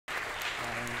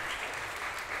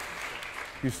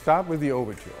You start with the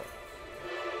overture.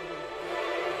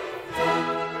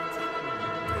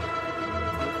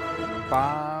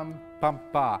 Bam, bam,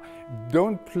 ba.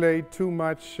 Don't play too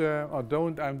much, or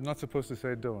don't, I'm not supposed to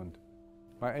say don't.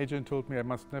 My agent told me I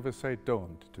must never say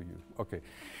don't to you. Okay.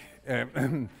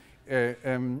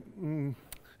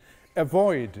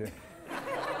 Avoid.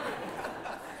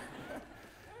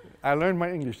 I learned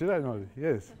my English, did I not?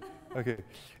 Yes. Okay.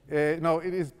 No,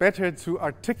 it is better to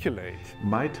articulate.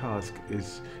 My task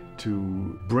is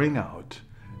to bring out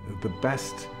the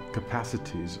best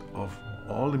capacities of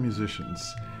all the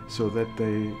musicians so that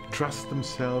they trust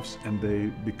themselves and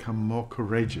they become more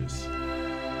courageous.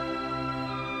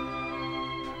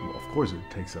 Of course, it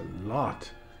takes a lot,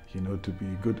 you know, to be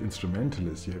a good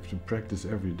instrumentalist. You have to practice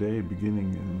every day,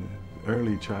 beginning in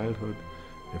early childhood.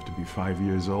 You have to be 5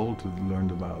 years old to learn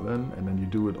the violin, and then you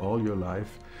do it all your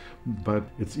life. But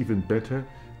it's even better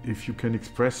if you can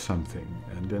express something,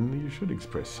 and then you should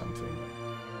express something.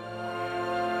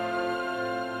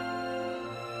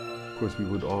 Of course, we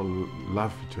would all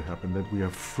love it to happen that we are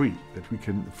free, that we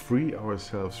can free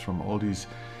ourselves from all these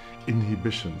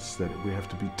inhibitions, that we have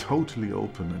to be totally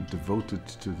open and devoted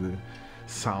to the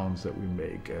sounds that we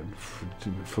make and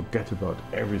to forget about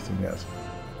everything else.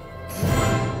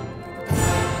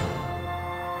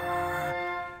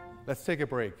 Let's take a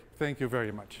break. Thank you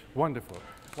very much. Wonderful,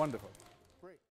 wonderful.